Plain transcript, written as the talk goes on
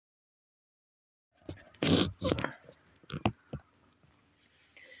Hello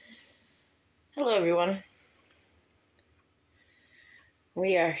everyone.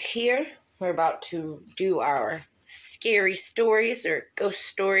 We are here. We're about to do our scary stories or ghost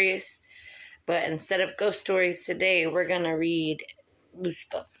stories. But instead of ghost stories today, we're going to read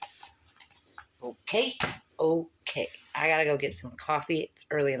Goosebumps. Okay. I gotta go get some coffee. It's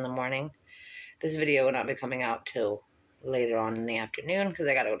early in the morning. This video will not be coming out till later on in the afternoon because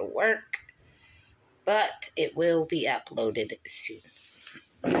I gotta go to work. But it will be uploaded soon.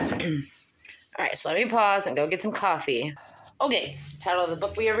 Alright, so let me pause and go get some coffee. Okay, the title of the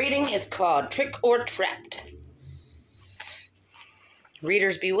book we are reading is called Trick or Trapped.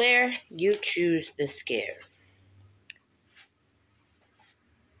 Readers beware, you choose the scare.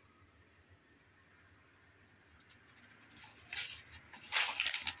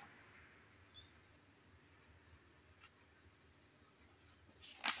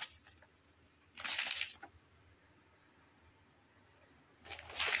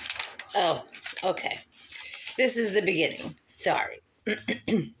 Oh, okay. This is the beginning. Sorry.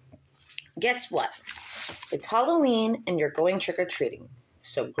 Guess what? It's Halloween and you're going trick-or-treating.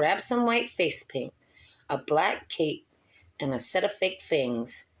 So grab some white face paint, a black cape, and a set of fake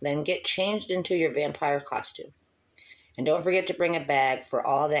fangs. Then get changed into your vampire costume. And don't forget to bring a bag for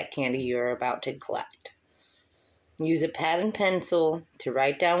all that candy you're about to collect. Use a pad and pencil to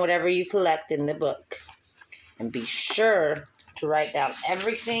write down whatever you collect in the book. And be sure to write down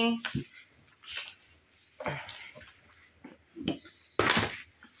everything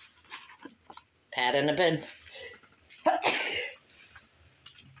pad and a pen.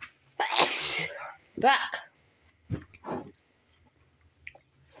 Back.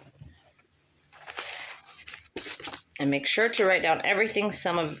 And make sure to write down everything.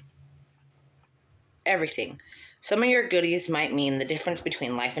 Some of your goodies might mean the difference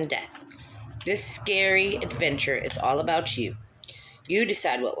between life and death. This scary adventure is all about you. You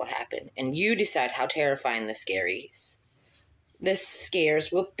decide what will happen, and you decide how terrifying the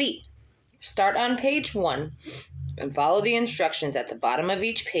scares will be. Start on page 1 and follow the instructions at the bottom of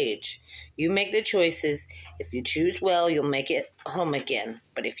each page. You make the choices. If you choose well, you'll make it home again.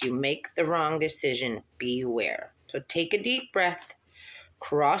 But if you make the wrong decision, beware. So take a deep breath,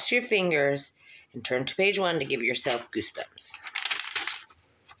 cross your fingers, and turn to page 1 to give yourself goosebumps.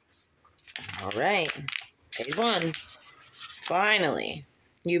 All right, page 1. Finally,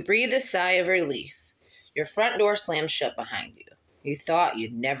 you breathe a sigh of relief. Your front door slams shut behind you. You thought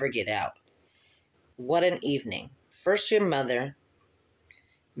you'd never get out. What an evening. First, your mother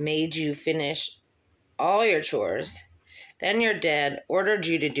made you finish all your chores. Then your dad ordered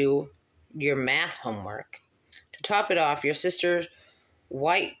you to do your math homework. To top it off, your sister's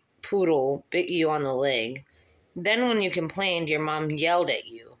white poodle bit you on the leg. Then when you complained, your mom yelled at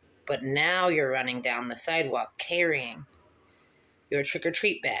you. But now you're running down the sidewalk carrying your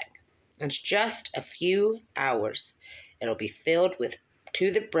trick-or-treat bag. It's just a few hours. It'll be filled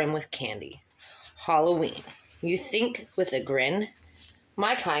to the brim with candy. Halloween. You think with a grin,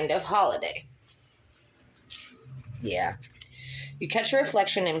 my kind of holiday. Yeah. You catch a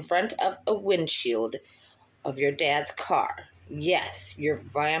reflection in front of a windshield of your dad's car. Yes, your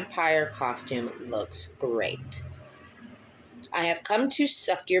vampire costume looks great. I have come to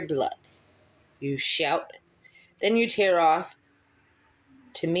suck your blood. You shout. Then you tear off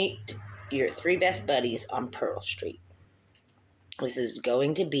to meet your 3 best buddies on Pearl Street. This is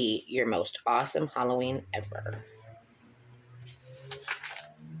going to be your most awesome Halloween ever.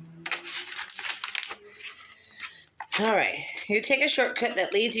 Alright, you take a shortcut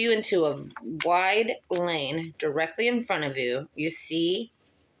that leads you into a wide lane directly in front of you. You see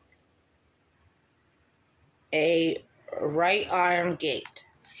a right iron gate.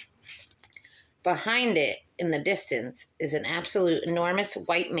 Behind it, in the distance, is an absolute enormous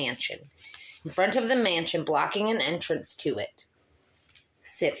white mansion. In front of the mansion, blocking an entrance to it,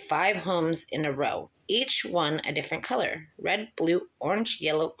 sit 5 homes in a row, each one a different color. Red, blue, orange,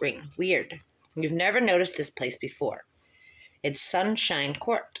 yellow, green. Weird. You've never noticed this place before. It's Sunshine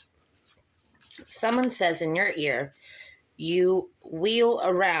Court. Someone says in your ear, you wheel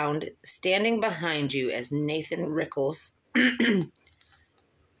around, standing behind you as Nathan Rickles, the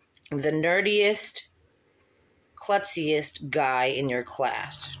nerdiest, klutziest guy in your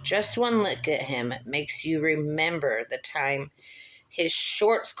class. Just one look at him makes you remember the time his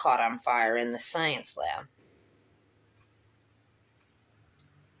shorts caught on fire in the science lab.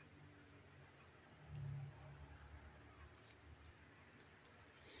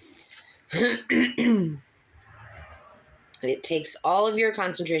 It takes all of your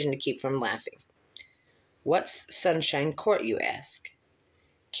concentration to keep from laughing. What's Sunshine Court, you ask?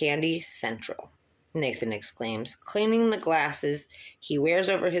 Candy Central. Nathan exclaims, cleaning the glasses he wears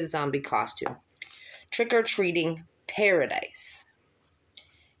over his zombie costume. Trick-or-treating paradise.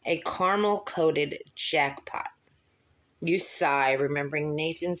 A caramel-coated jackpot. You sigh, remembering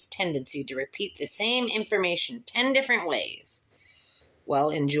Nathan's tendency to repeat the same information 10 different ways. Well,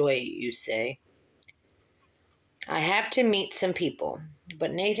 enjoy it, you say. I have to meet some people,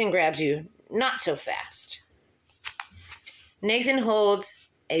 but Nathan grabs you. Not so fast. Nathan holds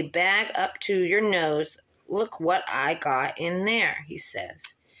a bag up to your nose. Look what I got in there, he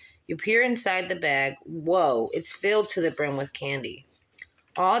says. You peer inside the bag. Whoa, it's filled to the brim with candy.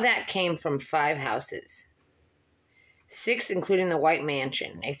 All that came from 5 houses. 6, including the White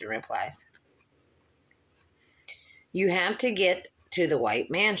Mansion, Nathan replies. You have to get to the White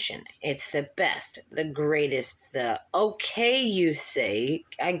Mansion. It's the best, the greatest, Okay, you say.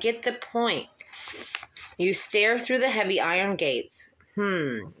 I get the point. You stare through the heavy iron gates.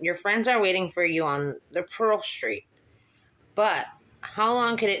 Your friends are waiting for you on the Pearl Street. But how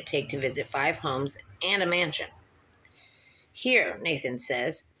long could it take to visit 5 homes and a mansion? Here, Nathan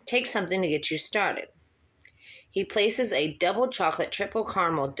says, take something to get you started. He places a double chocolate triple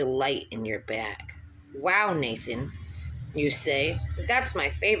caramel delight in your bag. Wow, Nathan, you say. That's my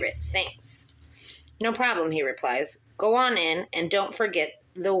favorite, thanks. No problem, he replies. Go on in and don't forget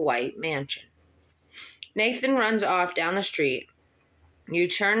the White Mansion. Nathan runs off down the street. You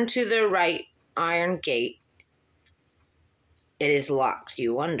turn to the right iron gate. It is locked,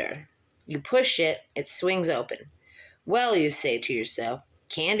 you wonder. You push it, it swings open. Well, you say to yourself,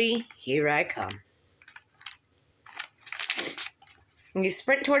 candy, here I come. You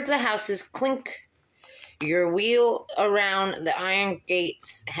sprint towards the houses, clink. Your wheel around the iron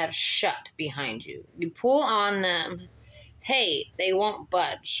gates have shut behind you. You pull on them. Hey, they won't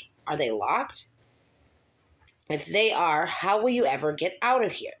budge. Are they locked? If they are, how will you ever get out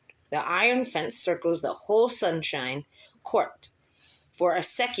of here? The iron fence circles the whole Sunshine Court. For a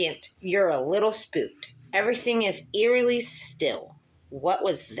second, you're a little spooked. Everything is eerily still. What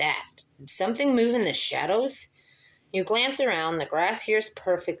was that? Did something move in the shadows? You glance around. The grass here is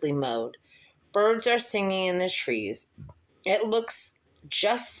perfectly mowed. Birds are singing in the trees. It looks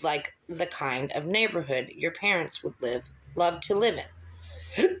just like the kind of neighborhood your parents would love to live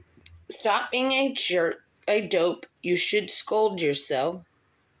in. Stop being a dope. You should scold yourself.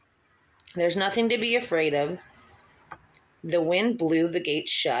 There's nothing to be afraid of. The wind blew the gate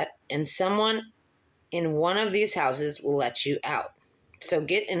shut, and someone in one of these houses will let you out. So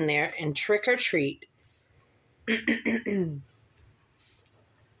get in there and trick or treat.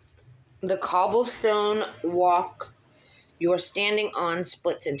 The cobblestone walk you are standing on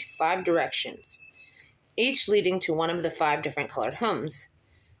splits into 5 directions, each leading to one of the 5 different colored homes.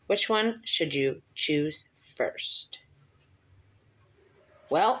 Which one should you choose first?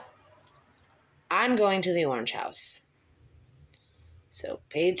 Well, I'm going to the orange house. So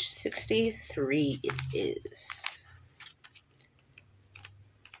page 63 it is.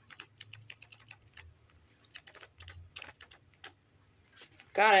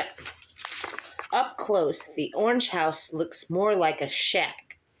 Got it. Up close, the orange house looks more like a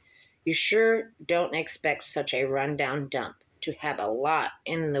shack. You sure don't expect such a rundown dump to have a lot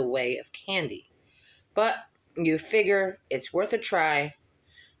in the way of candy. But you figure it's worth a try.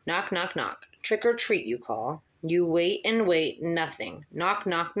 Knock, knock, knock. Trick or treat, you call. You wait and wait, nothing. Knock,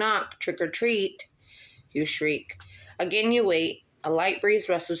 knock, knock. Trick or treat, you shriek. Again you wait. A light breeze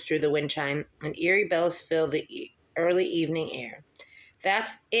rustles through the wind chime, and eerie bells fill the early evening air.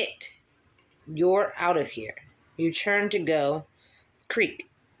 That's it. You're out of here. You turn to go. Creak.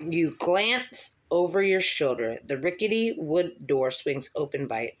 You glance over your shoulder. The rickety wood door swings open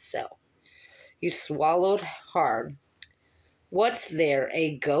by itself. You swallowed hard. What's there,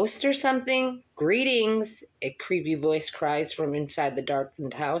 a ghost or something? Greetings, a creepy voice cries from inside the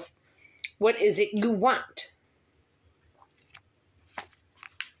darkened house. What is it you want?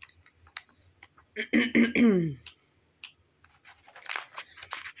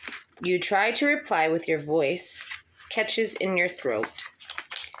 You try to reply with your voice catches in your throat.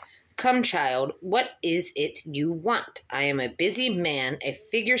 Come, child, what is it you want? I am a busy man. A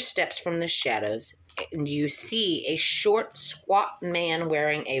figure steps from the shadows, and you see a short, squat man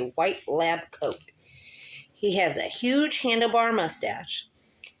wearing a white lab coat. He has a huge handlebar mustache,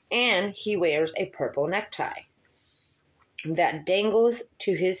 and he wears a purple necktie that dangles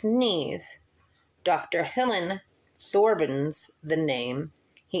to his knees. Dr. Helen Thorben's the name.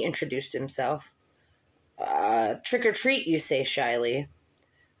 He introduced himself. Trick or treat, you say shyly.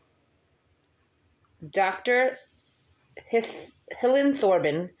 Dr. Helen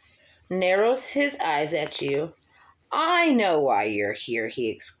Thorben narrows his eyes at you. I know why you're here, he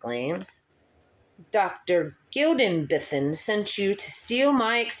exclaims. Dr. Gildenbithen sent you to steal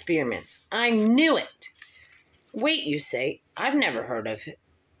my experiments. I knew it. Wait, you say. I've never heard of it.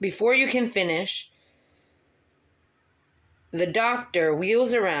 Before you can finish, the doctor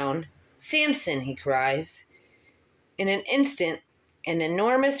wheels around. Samson, he cries. In an instant, an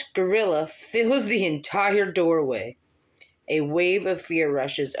enormous gorilla fills the entire doorway. A wave of fear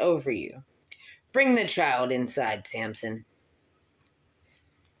rushes over you. Bring the child inside, Samson.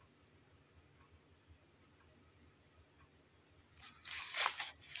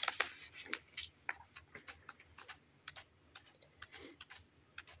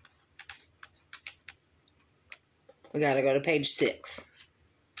 We gotta go to page 6.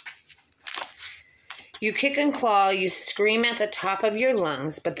 You kick and claw, you scream at the top of your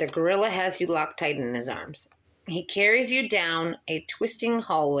lungs, but the gorilla has you locked tight in his arms. He carries you down a twisting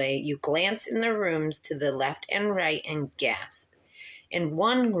hallway. You glance in the rooms to the left and right and gasp. In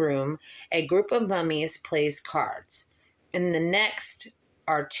one room, a group of mummies plays cards. In the next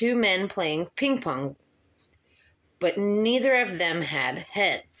are 2 men playing ping pong, but neither of them had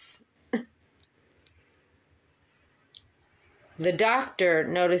heads. The doctor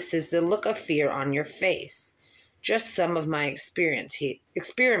notices the look of fear on your face. Just some of my experiments, he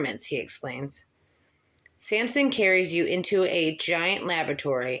explains. Samson carries you into a giant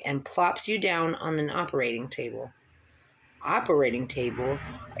laboratory and plops you down on an operating table. Operating table?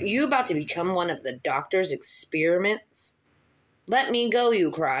 Are you about to become one of the doctor's experiments? Let me go, you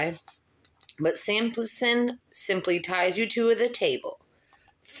cry. But Samson simply ties you to the table.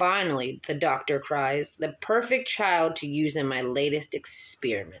 Finally, the doctor cries, the perfect child to use in my latest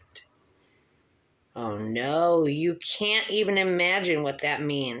experiment. Oh no, you can't even imagine what that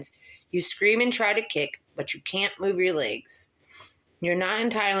means. You scream and try to kick, but you can't move your legs. You're not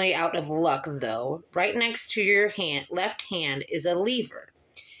entirely out of luck, though. Right next to your left hand is a lever.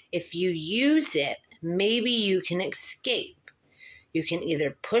 If you use it, maybe you can escape. You can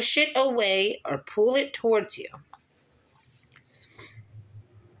either push it away or pull it towards you.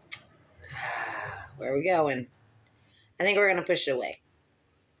 Where are we going? I think we're going to push it away.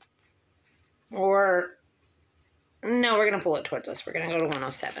 Or, no, we're going to pull it towards us. We're going to go to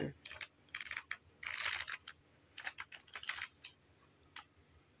 107.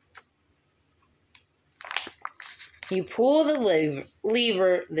 You pull the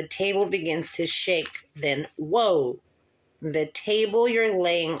lever, the table begins to shake. Then, whoa, the table you're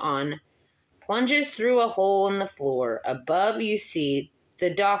laying on plunges through a hole in the floor. Above, you see the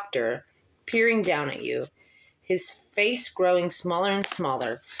doctor peering down at you, his face growing smaller and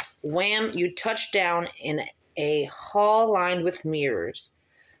smaller. Wham, you touch down in a hall lined with mirrors.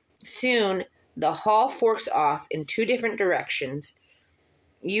 Soon, the hall forks off in 2 different directions.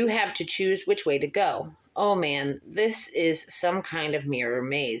 You have to choose which way to go. Oh man, this is some kind of mirror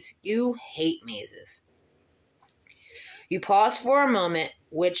maze. You hate mazes. You pause for a moment.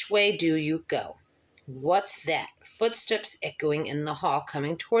 Which way do you go? What's that? Footsteps echoing in the hall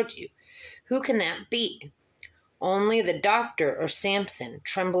coming towards you. Who can that be? Only the doctor or Samson,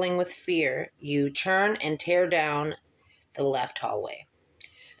 trembling with fear. You turn and tear down the left hallway.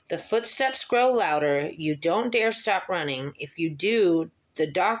 The footsteps grow louder. You don't dare stop running. If you do, the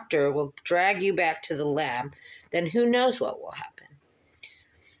doctor will drag you back to the lab. Then who knows what will happen.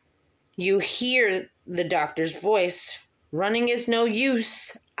 You hear the doctor's voice. Running is no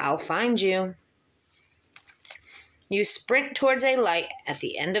use. I'll find you. You sprint towards a light at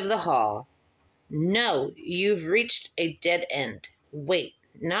the end of the hall. No, you've reached a dead end. Wait,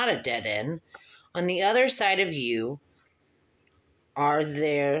 not a dead end. On the other side of you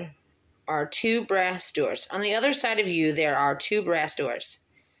there are 2 brass doors. On the other side of you, there are 2 brass doors.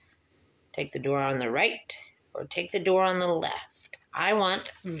 Take the door on the right or take the door on the left. I want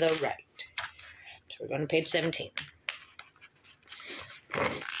the right. So we're going to page 17.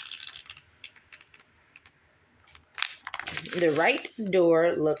 The right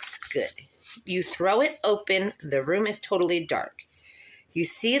door looks good. You throw it open. The room is totally dark. You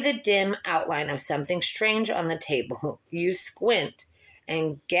see the dim outline of something strange on the table. You squint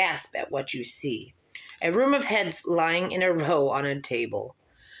and gasp at what you see. A room of heads lying in a row on a table.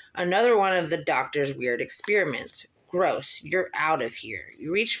 Another one of the doctor's weird experiments. Gross. You're out of here.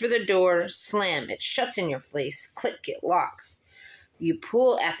 You reach for the door, slam. It shuts in your face. Click. It locks. You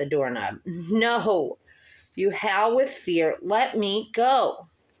pull at the doorknob. No. You howl with fear. Let me go.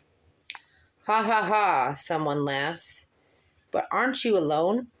 Ha ha ha, someone laughs. But aren't you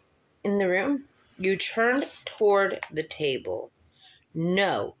alone in the room? You turn toward the table.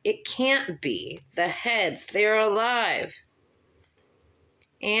 No, it can't be. The heads, they're alive.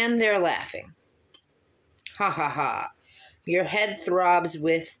 And they're laughing. Ha ha ha. Your head throbs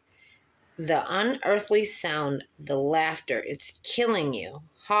with The unearthly sound, the laughter, it's killing you.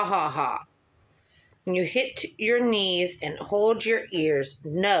 Ha ha ha. You hit your knees and hold your ears.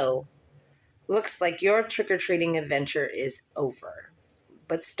 No. Looks like your trick-or-treating adventure is over.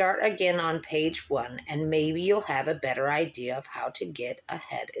 But start again on page 1 and maybe you'll have a better idea of how to get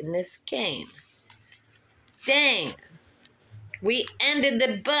ahead in this game. Dang! We ended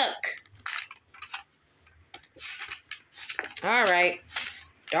the book! Alright,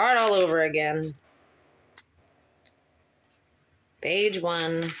 start all over again. Page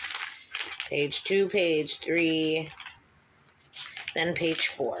 1, page 2, page 3, then page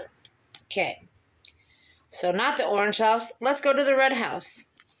 4. Okay. So not the orange house. Let's go to the red house.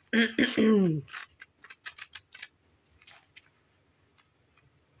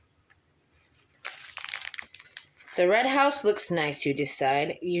 The red house looks nice, you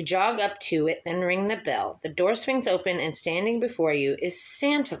decide. You jog up to it, then ring the bell. The door swings open, and standing before you is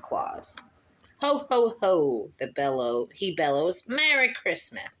Santa Claus. Ho, ho, ho, he bellows. Merry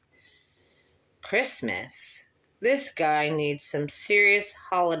Christmas. Christmas? This guy needs some serious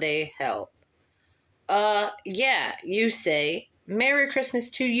holiday help. Yeah, you say. Merry Christmas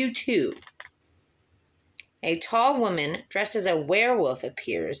to you, too. A tall woman dressed as a werewolf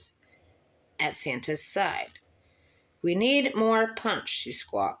appears at Santa's side. We need more punch, she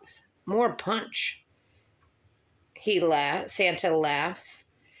squawks. More punch? Santa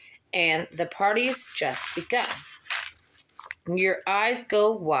laughs, and the party's just begun. Your eyes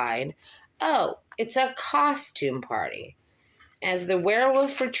go wide. Oh, it's a costume party. As the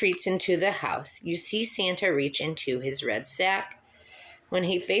werewolf retreats into the house, you see Santa reach into his red sack. When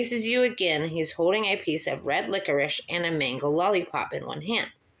he faces you again, he's holding a piece of red licorice and a mango lollipop in one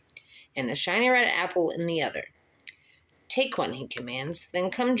hand, and a shiny red apple in the other. Take one, he commands,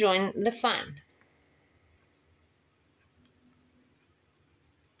 then come join the fun.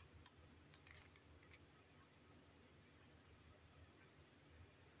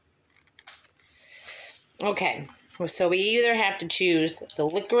 Okay, so we either have to choose the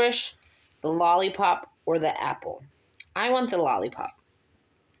licorice, the lollipop, or the apple. I want the lollipop.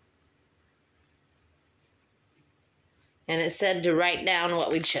 And it said to write down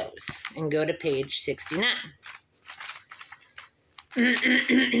what we chose and go to page 69.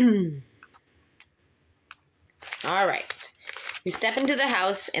 All right. You step into the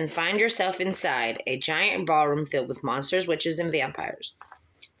house and find yourself inside a giant ballroom filled with monsters, witches, and vampires.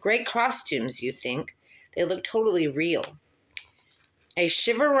 Great costumes, you think. They look totally real. A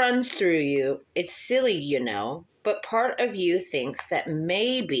shiver runs through you. It's silly, you know, but part of you thinks that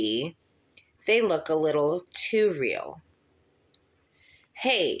maybe they look a little too real.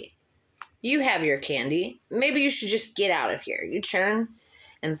 Hey, you have your candy. Maybe you should just get out of here. You turn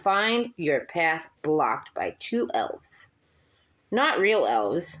and find your path blocked by 2 elves. Not real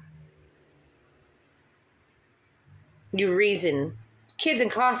elves. You reason, kids in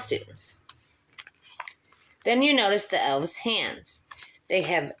costumes. Then you notice the elves' hands. They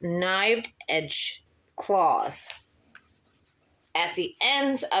have knife-edged claws at the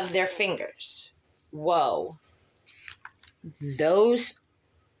ends of their fingers. Whoa. Those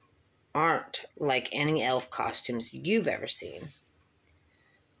aren't like any elf costumes you've ever seen.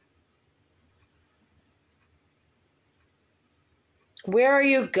 Where are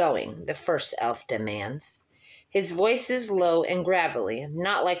you going? The first elf demands. His voice is low and gravelly,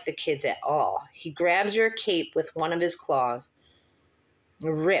 not like the kids at all. He grabs your cape with one of his claws.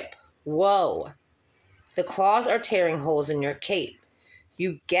 Rip. Whoa. The claws are tearing holes in your cape.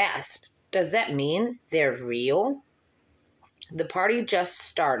 You gasp. Does that mean they're real? The party's just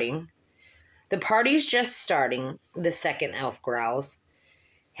starting, the second elf growls.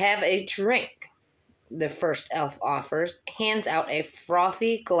 Have a drink, the first elf offers, hands out a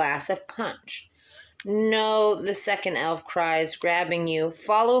frothy glass of punch. No, the second elf cries, grabbing you.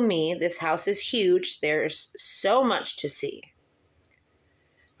 Follow me. This house is huge. There's so much to see.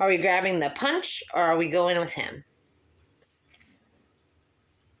 Are we grabbing the punch or are we going with him?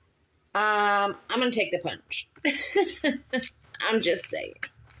 I'm going to take the punch. I'm just saying.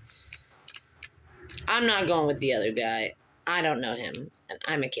 I'm not going with the other guy. I don't know him, and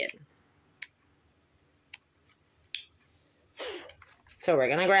I'm a kid. So we're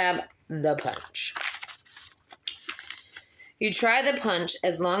going to grab the punch. You try the punch.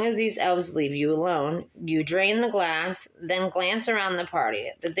 As long as these elves leave you alone, you drain the glass, then glance around the party.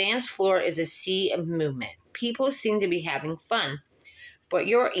 The dance floor is a sea of movement. People seem to be having fun, but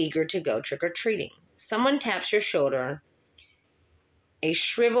you're eager to go trick-or-treating. Someone taps your shoulder. A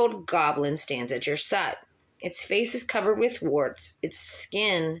shriveled goblin stands at your side. Its face is covered with warts, its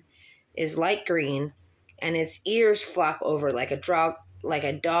skin is light green, and its ears flop over like a like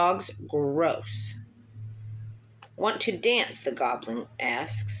a dog's. Gross. Want to dance? The goblin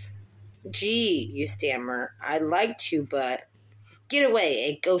asks. Gee, you stammer. I'd like to, but... Get away,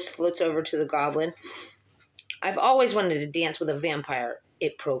 a ghost floats over to the goblin. I've always wanted to dance with a vampire,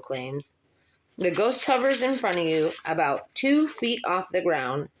 it proclaims. The ghost hovers in front of you, about 2 feet off the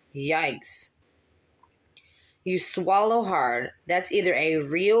ground. Yikes. You swallow hard. That's either a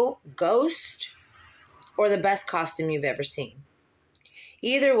real ghost or the best costume you've ever seen.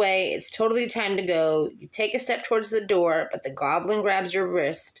 Either way, it's totally time to go. You take a step towards the door, but the goblin grabs your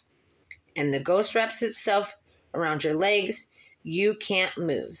wrist, and the ghost wraps itself around your legs. You can't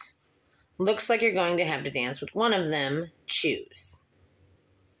move. Looks like you're going to have to dance with one of them. Choose.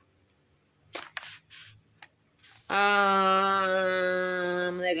 The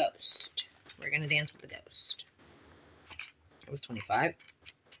ghost. We're going to dance with the ghost. It was 25.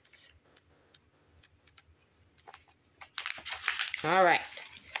 All right.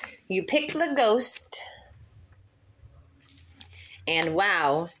 You pick the ghost. And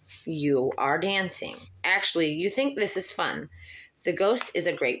wow, you are dancing. Actually, you think this is fun. The ghost is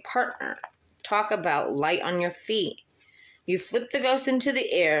a great partner. Talk about light on your feet. You flip the ghost into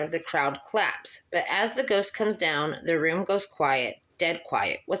the air, the crowd claps. But as the ghost comes down, the room goes quiet, dead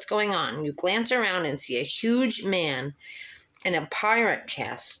quiet. What's going on? You glance around and see a huge man in a pirate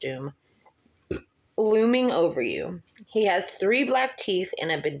costume looming over you. He has 3 black teeth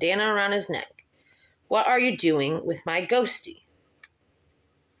and a bandana around his neck. What are you doing with my ghostie?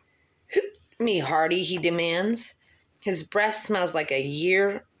 Me hearty, he demands. His breath smells like a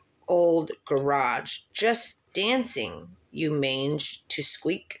year-old garage. Just dancing, you mange to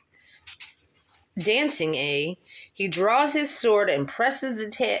squeak. Dancing, eh? He draws his sword and presses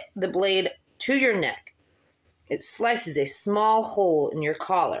the blade to your neck. It slices a small hole in your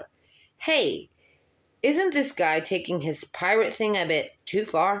collar. Hey, isn't this guy taking his pirate thing a bit too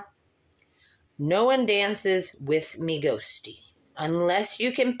far? No one dances with me ghostie unless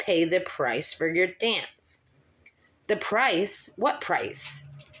you can pay the price for your dance. The price? What price?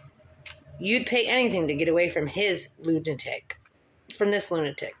 You'd pay anything to get away from this lunatic.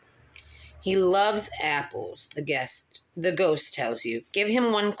 He loves apples, the ghost tells you. Give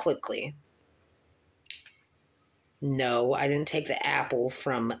him one quickly. No, I didn't take the apple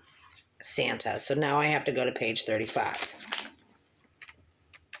from Santa, so now I have to go to page 35.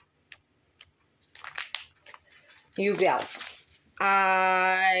 You go.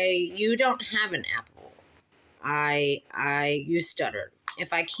 You don't have an apple. You stuttered.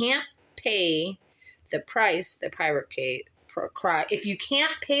 If I can't pay the price, the pirate cries. If you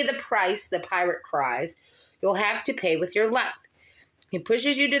can't pay the price, the pirate cries, you'll have to pay with your life. He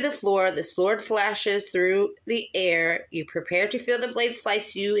pushes you to the floor. The sword flashes through the air. You prepare to feel the blade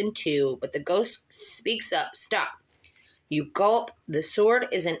slice you in two, but the ghost speaks up. Stop. You gulp. The sword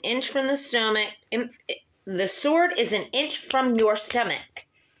is an inch from the stomach. The sword is an inch from your stomach.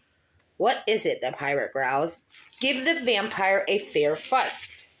 What is it? The pirate growls. Give the vampire a fair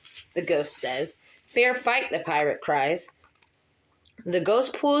fight, the ghost says. Fair fight, the pirate cries. The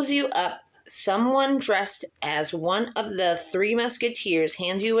ghost pulls you up. Someone dressed as one of the 3 musketeers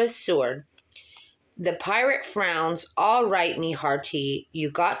hands you a sword. The pirate frowns. All right, me hearty.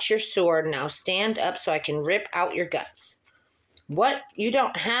 You got your sword. Now stand up so I can rip out your guts. What? You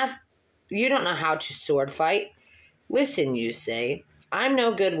don't know how to sword fight. Listen, you say. I'm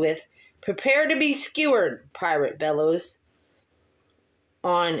no good with... Prepare to be skewered, pirate bellows.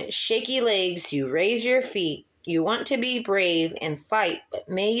 On shaky legs, you raise your feet. You want to be brave and fight, but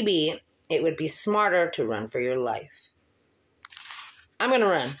maybe it would be smarter to run for your life. I'm going to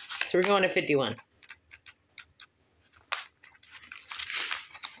run. So we're going to 51.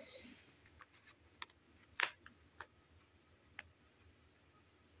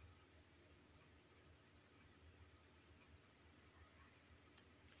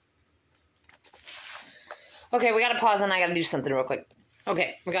 Okay, we got to pause and I got to do something real quick.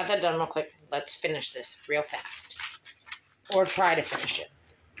 Okay, we got that done real quick. Let's finish this real fast. Or try to finish it.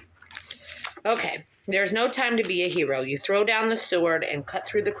 Okay, there's no time to be a hero. You throw down the sword and cut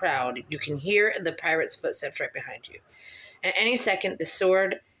through the crowd. You can hear the pirate's footsteps right behind you. At any second, the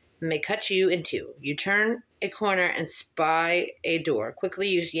sword may cut you in two. You turn a corner and spy a door. Quickly,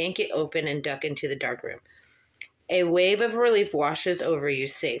 you yank it open and duck into the dark room. A wave of relief washes over you,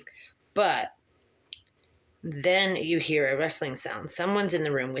 safe. But then you hear a rustling sound. Someone's in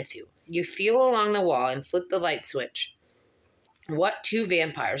the room with you. You feel along the wall and flip the light switch. What? 2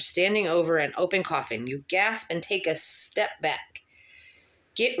 vampires standing over an open coffin. You gasp and take a step back.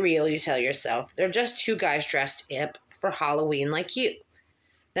 Get real, you tell yourself. They're just 2 guys dressed up for Halloween like you.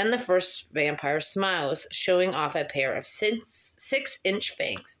 Then the first vampire smiles, showing off a pair of 6-inch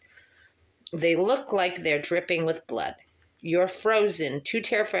fangs. They look like they're dripping with blood. You're frozen, too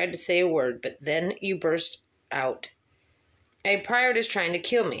terrified to say a word, but then you burst out. A pirate is trying to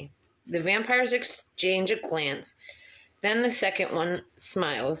kill me. The vampires exchange a glance. Then the second one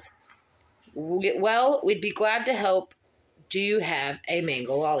smiles. Well, we'd be glad to help. Do you have a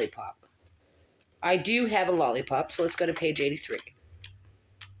mango lollipop? I do have a lollipop, so let's go to page 83.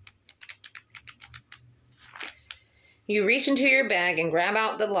 You reach into your bag and grab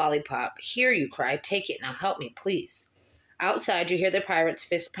out the lollipop. Here, you cry. Take it. Now help me, please. Outside, you hear the pirate's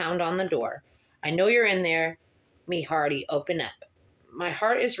fist pound on the door. I know you're in there. Me hearty, open up. My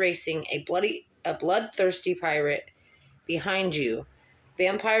heart is racing. A bloodthirsty pirate behind you.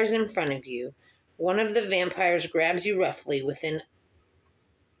 Vampires in front of you. One of the vampires grabs you roughly within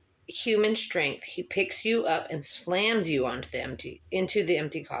human strength. He picks you up and slams you into the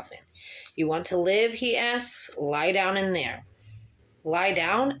empty coffin. You want to live, he asks. Lie down in there. Lie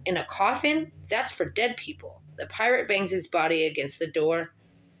down? In a coffin? That's for dead people. The pirate bangs his body against the door.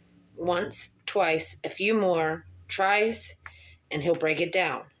 Once, twice, a few more. Tries, and he'll break it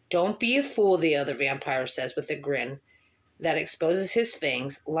down. Don't be a fool, the other vampire says with a grin that exposes his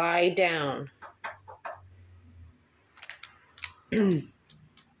fangs. Lie down.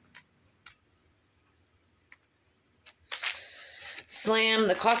 Slam.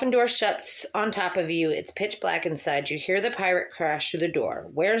 The coffin door shuts on top of you. It's pitch black inside. You hear the pirate crash through the door.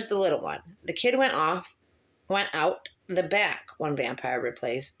 Where's the little one? The kid went out the back, one vampire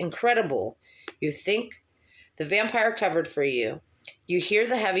replies. Incredible. You think? The vampire covered for you. You hear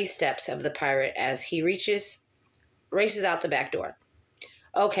the heavy steps of the pirate as he races out the back door.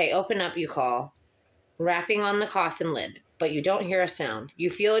 Okay, open up, you call, rapping on the coffin lid, but you don't hear a sound. You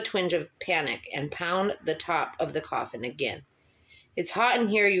feel a twinge of panic and pound the top of the coffin again. It's hot in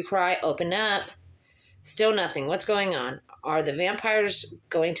here, you cry. Open up. Still nothing. What's going on? Are the vampires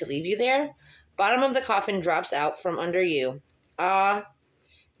going to leave you there? Bottom of the coffin drops out from under you.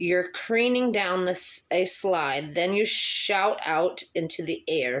 You're craning down a slide. Then you shout out into the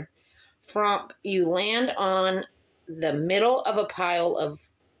air. Fromp, you land on the middle of a pile of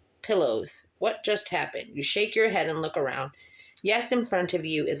pillows. What just happened? You shake your head and look around. Yes, in front of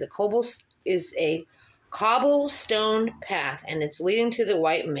you is a cobblestone path, and it's leading to the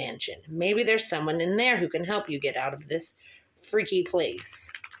White Mansion. Maybe there's someone in there who can help you get out of this freaky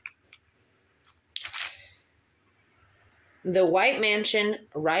place. The White Mansion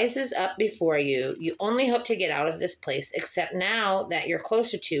rises up before you. You only hope to get out of this place, except now that you're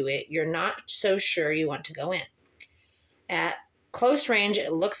closer to it, you're not so sure you want to go in. At close range,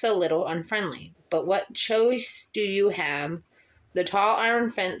 it looks a little unfriendly, but what choice do you have? The tall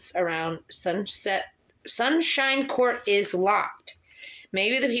iron fence around Sunshine Court is locked.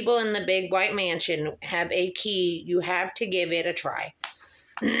 Maybe the people in the big White Mansion have a key. You have to give it a try.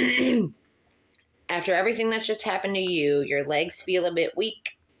 After everything that's just happened to you, your legs feel a bit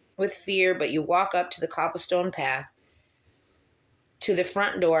weak with fear, but you walk up to the cobblestone path to the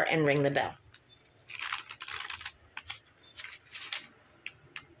front door and ring the bell.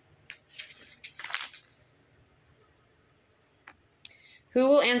 Who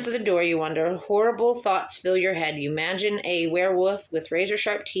will answer the door, you wonder? Horrible thoughts fill your head. You imagine a werewolf with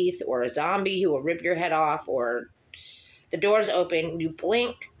razor-sharp teeth, or a zombie who will rip your head off, or the door's open. You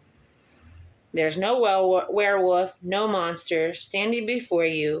blink. There's no werewolf, no monster. Standing before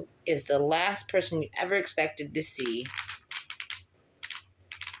you is the last person you ever expected to see.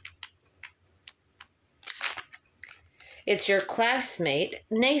 It's your classmate,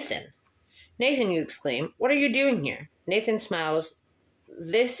 Nathan. Nathan, you exclaim, what are you doing here? Nathan smiles.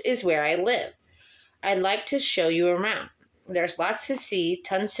 This is where I live. I'd like to show you around. There's lots to see,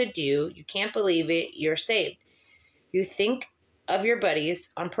 tons to do. You can't believe it. You're saved. You think of your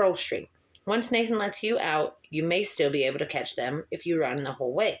buddies on Pearl Street. Once Nathan lets you out, you may still be able to catch them if you run the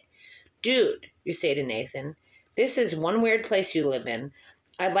whole way. Dude, you say to Nathan, this is one weird place you live in.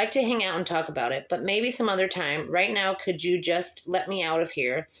 I'd like to hang out and talk about it, but maybe some other time. Right now, could you just let me out of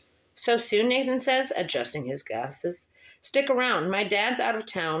here? So soon, Nathan says, adjusting his glasses. Stick around. My dad's out of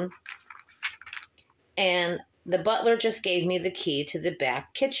town, and the butler just gave me the key to the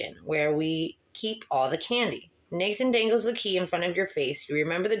back kitchen, where we keep all the candy. Nathan dangles the key in front of your face. You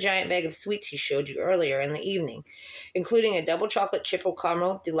remember the giant bag of sweets he showed you earlier in the evening, including a double chocolate chip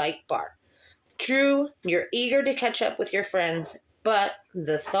caramel delight bar. True, you're eager to catch up with your friends, but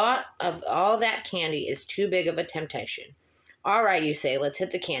the thought of all that candy is too big of a temptation. All right, you say, let's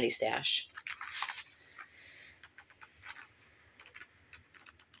hit the candy stash.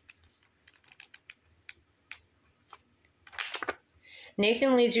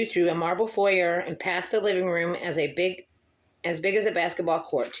 Nathan leads you through a marble foyer and past the living room as big as a basketball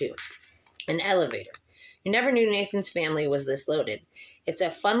court, too. An elevator. You never knew Nathan's family was this loaded. It's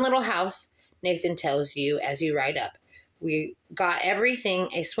a fun little house, Nathan tells you as you ride up. We got everything,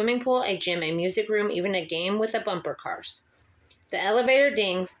 a swimming pool, a gym, a music room, even a game with the bumper cars. The elevator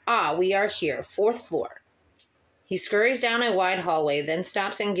dings. We are here, 4th floor. He scurries down a wide hallway, then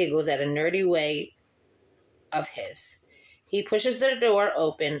stops and giggles at a nerdy way of his. He pushes the door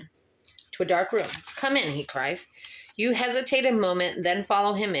open to a dark room. Come in, he cries. You hesitate a moment, then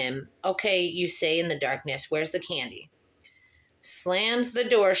follow him in. Okay, you say in the darkness, where's the candy? Slams the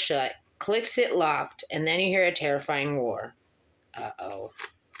door shut, clicks it locked, and then you hear a terrifying roar. Uh-oh.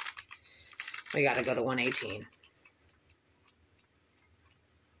 We gotta go to 118.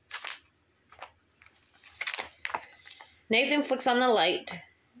 Nathan flicks on the light.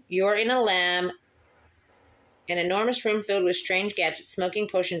 You're in a lab, an enormous room filled with strange gadgets, smoking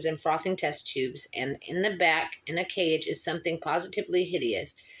potions, and frothing test tubes. And in the back, in a cage, is something positively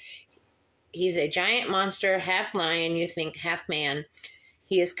hideous. He's a giant monster, half lion, you think, half man.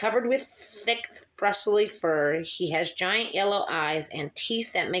 He is covered with thick, bristly fur. He has giant yellow eyes and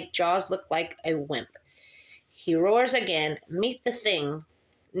teeth that make jaws look like a wimp. He roars again. Meet the thing,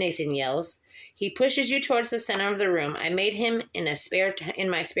 Nathan yells. He pushes you towards the center of the room. I made him in my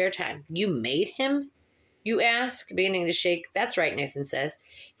spare time. You made him? You ask, beginning to shake. That's right, Nathan says.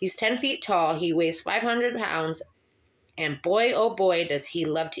 He's 10 feet tall. He weighs 500 pounds. And boy, oh boy, does he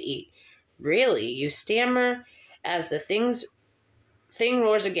love to eat. Really? You stammer as the thing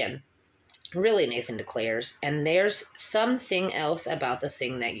roars again. Really, Nathan declares. And there's something else about the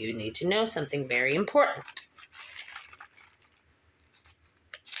thing that you need to know. Something very important.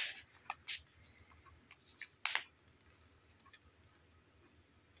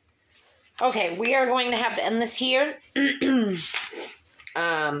 Okay, we are going to have to end this here.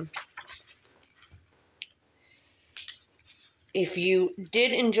 If you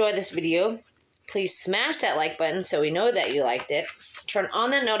did enjoy this video, please smash that like button so we know that you liked it. Turn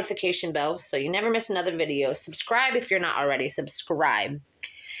on the notification bell so you never miss another video. Subscribe if you're not already. Subscribe.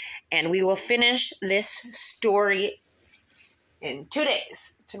 And we will finish this story in 2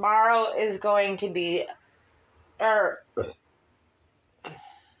 days. Tomorrow is going to be...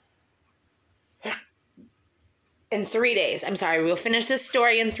 in 3 days. I'm sorry. We'll finish this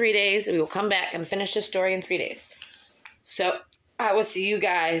story in 3 days. We will come back and finish this story in 3 days. So, I will see you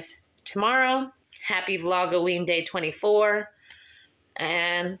guys tomorrow. Happy Vlogoween Day 24.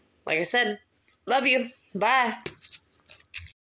 And, like I said, love you. Bye.